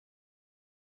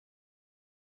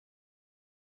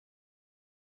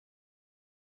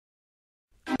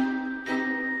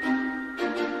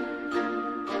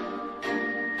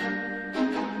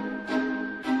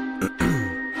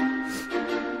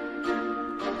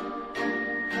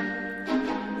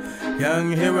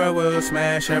Young hero will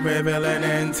smash every villain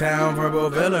in town. Verbal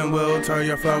villain will turn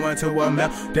your flow into a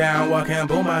meltdown. Walking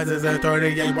Boombox is a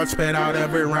 38, watch spit out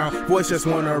every round. Voice just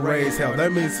wanna raise hell,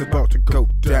 that means it's about to go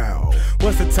down.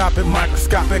 What's the topic?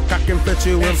 Microscopic, I can fit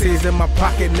you MCs in my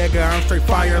pocket, nigga. I'm straight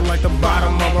fire like the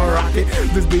bottom of a rocket.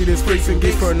 This beat is Freaks and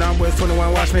Geeks for now with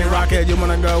 21, watch me rock it. You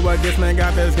wanna go against me,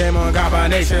 got this game on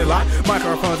combination lock.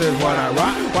 Microphones is what I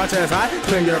rock. Watch as I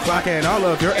clean your clock and all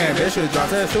of your ambition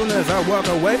drops. As soon as I walk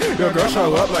away, your girl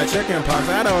show up like chicken pox.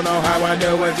 I don't know how I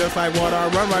do it, just like water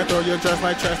run right through your dress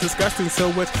like trash, disgusting. So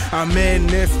which I'm in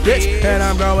this bitch and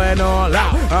I'm going all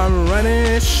out. I'm running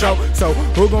this show, so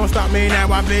who gon' stop me now?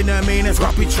 I've been the meanest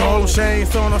grumpy troll. Shane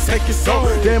Stone, I'll take your soul.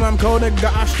 Damn, I'm cold, nigga.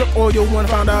 I struck all you one,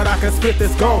 found out I can spit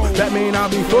this gold. That mean I'll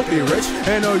be filthy rich,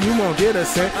 and no, you won't get a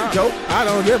cent. Yo, I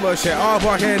don't give a shit. All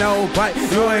bark and no bite.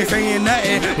 You ain't saying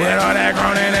nothing with all that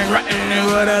groaning and grunting. You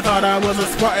would've thought I was a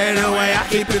Spartan. The way I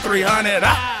keep it 300.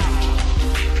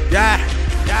 Yeah.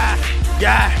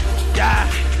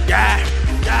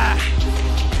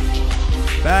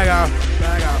 Bag out.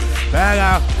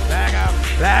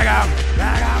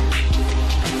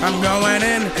 I'm going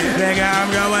in, nigga, I'm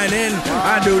going in.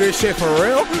 I do this shit for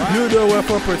real, you do it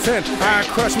for pretend. I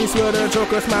crush me, swear the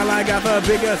Joker smile like I got the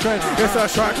biggest friend. It's a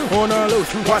shark on the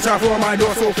loose, watch out for my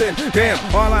dorsal fin. Damn,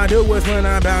 all I do is when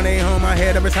I bounty on my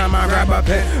head every time I grab a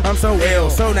pen. I'm so ill,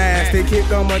 so nasty, keep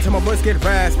going till my voice get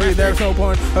raspy. There's no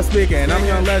point of speaking, I'm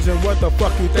young legend, what the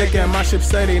fuck you thinking? My ship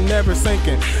steady, never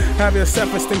sinking. Have your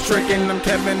self-esteem shrinking, I'm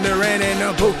Kevin Durant in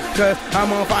the booth. Cause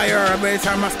I'm on fire every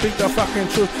time I speak the fucking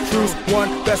truth. Choose one,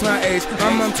 that's my age,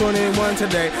 I'm 21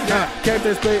 today. Kept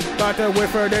this beat, about to wait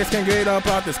for days, can't get up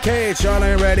out this cage. Y'all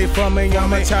ain't ready for me,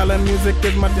 I'm a child and music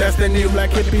is my destiny. Black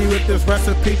hippie with this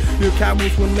recipe, you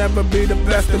cowboys will never be the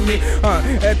best of me.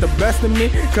 At the best of me,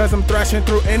 cause I'm thrashing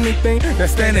through anything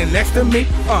that's standing next to me.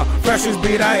 Freshest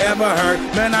beat I ever heard,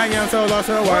 man I am so lost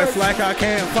for words, like I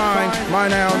can't find my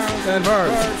nouns and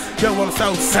verbs. Yo, I'm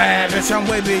so savage, I'm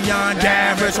way beyond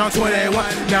average. I'm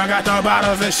 21, now I got the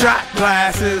bottles and shot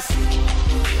glasses.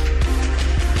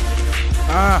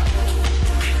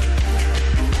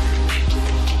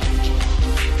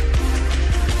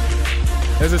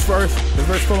 Is this verse? This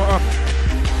verse full of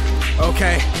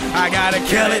okay, I gotta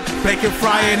kill it, bake it,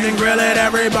 fry it, and grill it.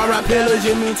 Every bar I pillage,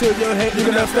 you mean to your head, you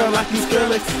can feel like you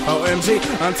Skrillex. OMG,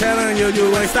 I'm telling you,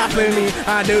 you ain't stopping me.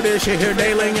 I do this shit here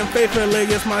daily and faithfully.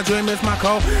 It's my dream, it's my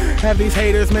call. Have these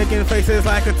haters making faces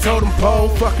like a totem pole.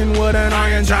 Fucking with an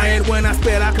iron giant. When I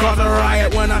spit, I cause a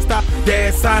riot. When I stop,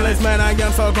 dead silence, man, I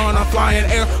am so gonna fly an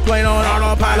airplane on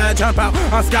autopilot. Jump out,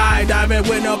 I'm skydiving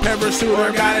with no parachute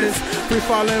or guidance. Free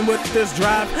falling with this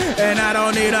drive, and I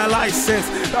don't need a license.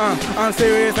 I'm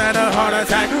serious at a heart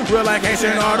attack,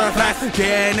 relocation artifacts.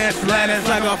 Getting this lettuce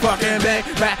like a fucking big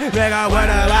back. Nigga, what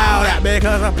allow that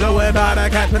because I blew it by the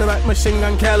cat. Put it back, Machine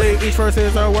Gun Kelly. Each verse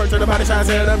is a word to the body, shots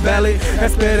to the belly.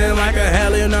 And spitting like a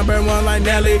heli, #1 like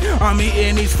Nelly. I'm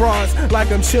eating these frauds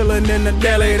like I'm chilling in the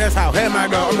deli. That's how him I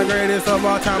go. I'm the greatest of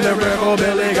all time, the lyrical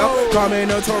Billy Go. Call me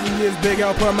notorious big,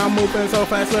 I'll put my moving so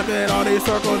fast. Look at all these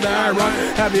circles that I run.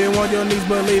 Have you on your knees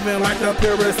believing like the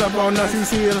purest of all nuts? You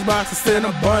see this box of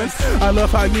Cinnabons. I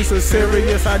love how you so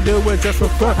serious, I do it just for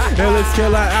fun. And let's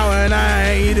kill her out and I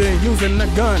ain't even using the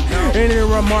gun. Any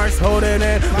remarks, hold it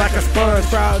in like a sponge.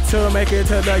 Proud to make it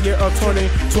to the year of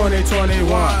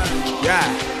 2021.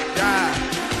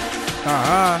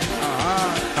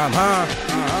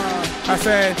 I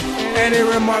said, any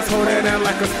remarks, hold it in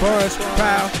like a sponge.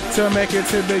 Proud to make it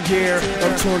to the year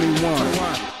of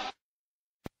 21.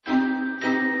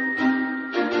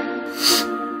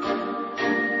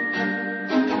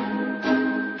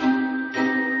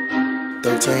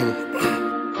 13.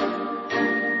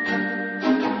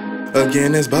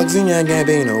 Again, it's Bugsy and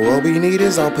Gambino. All we need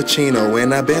is Al Pacino.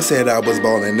 And I been said I was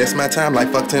ballin'. It's my time like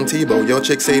fuck Tim Tebow. Yo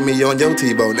chick save me on yo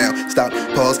TiVo. Now stop,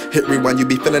 pause, hit rewind. You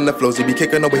be feeling the flows, you be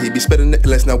kicking away, he be spitting it.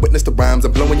 Let's now witness the rhymes.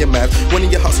 I'm blowing your mind.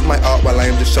 Winning your hustle, my art while I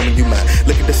am just showing you mine.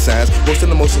 Look at the signs,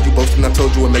 roasting emotions you boasting. I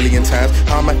told you a million times.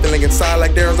 How am I feeling inside?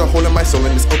 Like there's a hole in my soul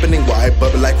and it's opening wide,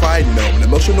 bubble like pride. No, an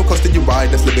emotional coaster you ride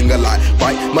that's living a lie.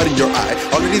 Right, mud in your eye.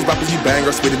 All of these rappers you bang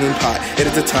are spitting in pie. It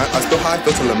is the time I spill high,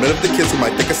 filter the middle of the kids who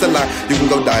might think it's a lie. You can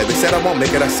go die. They said I won't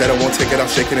make it, I said I won't take it. I'm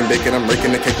shaking and baking, I'm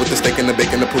raking the cake with the steak and the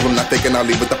bacon to prove I'm not thinking I'll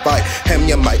leave with the fight. Hand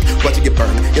me a mic, watch it get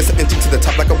burned. Yes, I'm inching to the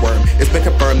top like a worm. It's been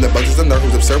confirmed that Bugsy is a nerd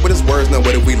who's absurd with his words. Now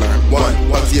what did we learn? 1,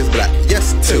 Bugsy is black.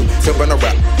 Yes, 2, he'll run a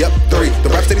rap. Yep, 3, the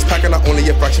raps that he's packing are only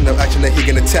a fraction of action that he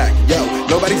can attack. Yo,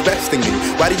 nobody's besting me.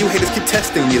 Why do you haters keep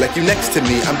testing me like you next to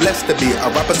me? I'm blessed to be a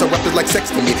rapper, so rappers like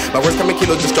sex to me. My words coming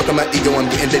kilos, just stroking my ego. I'm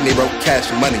getting De Niro,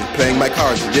 cash money, playing my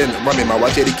cards, gin, rummy. My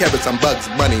watch 80 carats, I'm Bugs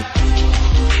Bunny.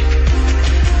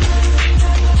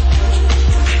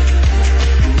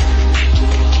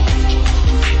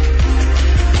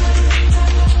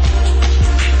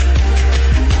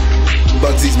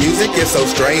 Bugsy's music is so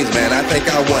strange, man. I think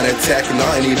I wanna techno,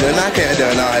 and even I can't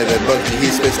deny that Bugsy, he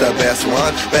spits the best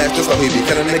one. Faster, so he be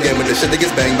killing the game with the shit that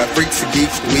gets banged by freaks and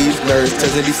geeks, dweebs, nerds,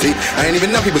 turns and DC. I ain't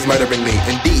even know he was murdering me.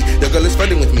 Indeed, the girl is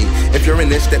flirting with me. If you're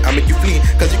an itch, then I'll make you flee,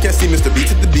 cause you can't see Mr. B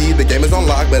to the B. The game is on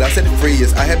lock, but I set it free.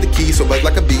 Yes, I have the key, so buzz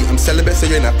like a bee. I'm celibate,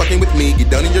 so you're not fucking with me. Get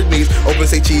down on your knees, open,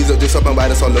 say cheese, or just open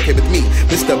wide, that's all okay with me.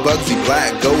 Mr. Bugsy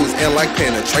Black goes in like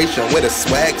penetration with a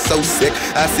swag so sick.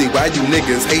 I see why you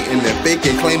niggas hating and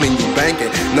faking, claiming you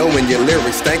banking, knowing your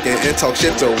lyrics stankin', and talk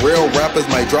shit to real rappers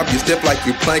might drop you stiff like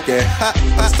you planking. Ha,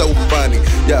 I'm so funny,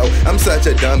 yo, I'm such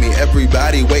a dummy.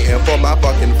 Everybody waiting for my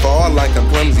fucking fall like I'm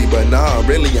clumsy, but nah,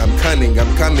 really I'm cunning.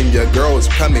 I'm coming, your girl is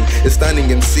coming. It's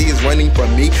stunning, MC is running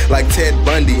from me like Ted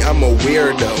Bundy. I'm a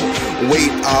weirdo,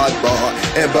 wait, oddball,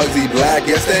 and Bugsy Black,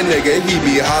 yes that nigga, he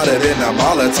be hotter than a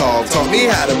Molotov. Taught me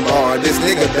how to bar, this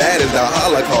nigga bad as the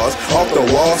Holocaust. Off the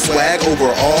wall, swag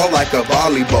overall like a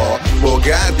volleyball. Well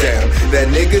goddamn, that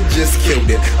nigga just killed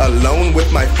it. Alone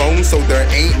with my phone, so there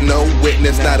ain't no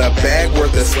witness. Not a bag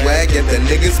worth of swag, yet the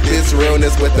nigga spits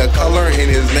realness with the color in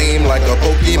his name like a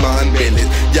Pokemon business.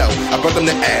 Yo, I brought them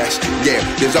to Ash, yeah,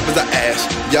 this rappers are ash.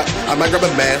 Yup, I might grab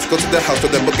a mask, go to the house, throw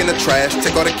them book in the trash,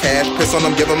 take all the cash, piss on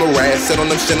them, give them a rash, sit on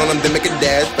them, shit on them, then make it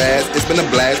dash fast. It's been a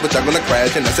blast, but y'all gonna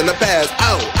crash, and that's in the past.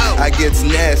 Oh, I gets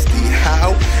nasty,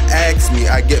 how? Ask me,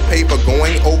 I get paid for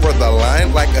going over the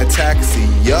line like a taxi.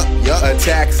 Yup, a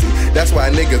taxi. That's why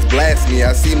niggas blast me.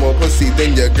 I see more pussy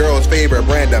than your girl's favorite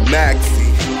brand of Maxi.